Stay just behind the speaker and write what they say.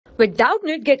With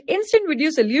Doubtnut, get instant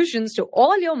video solutions to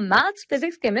all your maths,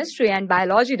 physics, chemistry, and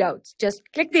biology doubts. Just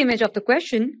click the image of the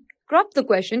question, crop the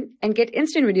question, and get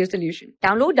instant video solution.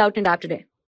 Download Doubtnut app today.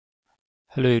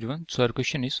 Hello everyone, so our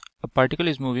question is, a particle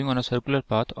is moving on a circular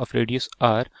path of radius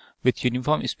r with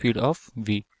uniform speed of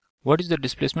v. What is the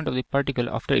displacement of the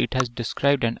particle after it has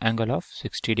described an angle of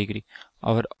 60 degree?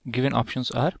 Our given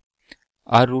options are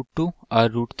r root 2, r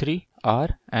root 3,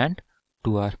 r and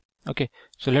 2r. Okay,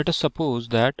 so let us suppose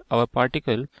that our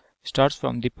particle starts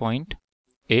from the point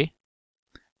A.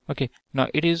 Okay, now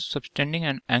it is subtending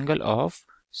an angle of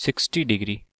 60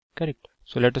 degree, correct?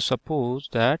 So let us suppose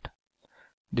that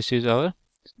this is our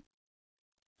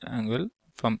angle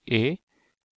from A,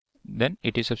 then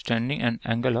it is subtending an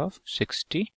angle of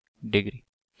 60 degree.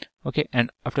 Okay,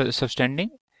 and after the subtending,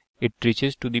 it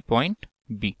reaches to the point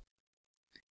B.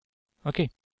 Okay,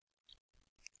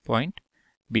 point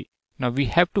B. Now we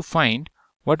have to find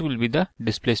what will be the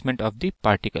displacement of the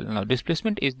particle. Now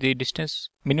displacement is the distance,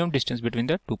 minimum distance between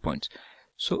the 2 points.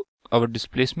 So our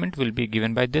displacement will be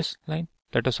given by this line.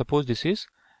 Let us suppose this is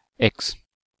x.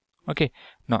 Okay,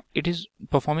 now it is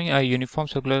performing a uniform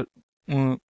circular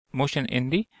motion in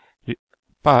the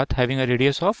path having a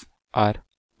radius of r.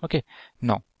 Okay,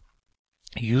 now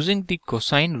using the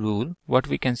cosine rule, what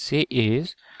we can say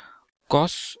is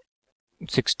cos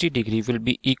 60 degree will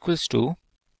be equals to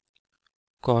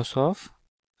cos of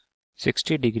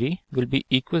 60 degree will be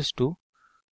equals to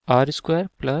r square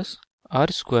plus r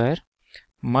square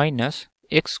minus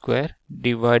x square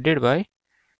divided by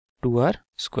 2r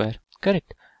square,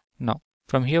 correct? Now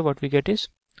from here what we get is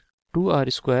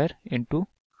 2r square into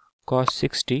cos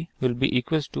 60 will be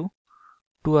equals to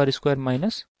 2r square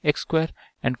minus x square,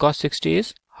 and cos 60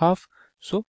 is half,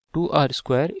 so 2r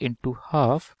square into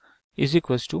half is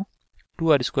equals to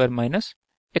 2r square minus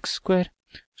x square.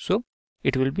 So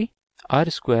it will be r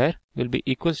square will be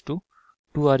equals to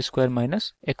 2r square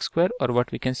minus x square, or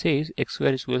what we can say is x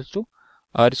square is equals to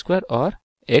r square, or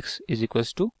x is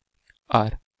equals to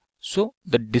r. So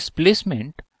the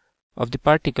displacement of the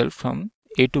particle from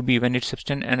A to B when it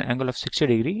subtends an angle of 60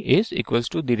 degree is equals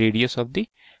to the radius of the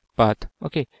path.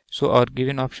 Okay, so our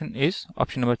given option is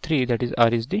option number 3, that is R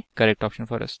is the correct option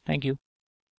for us. Thank you.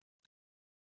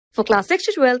 For class 6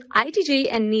 to 12, IIT JEE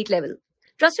and NEET level.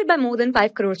 Trusted by more than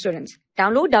 5 crore students.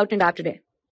 Download Doubtnut app today.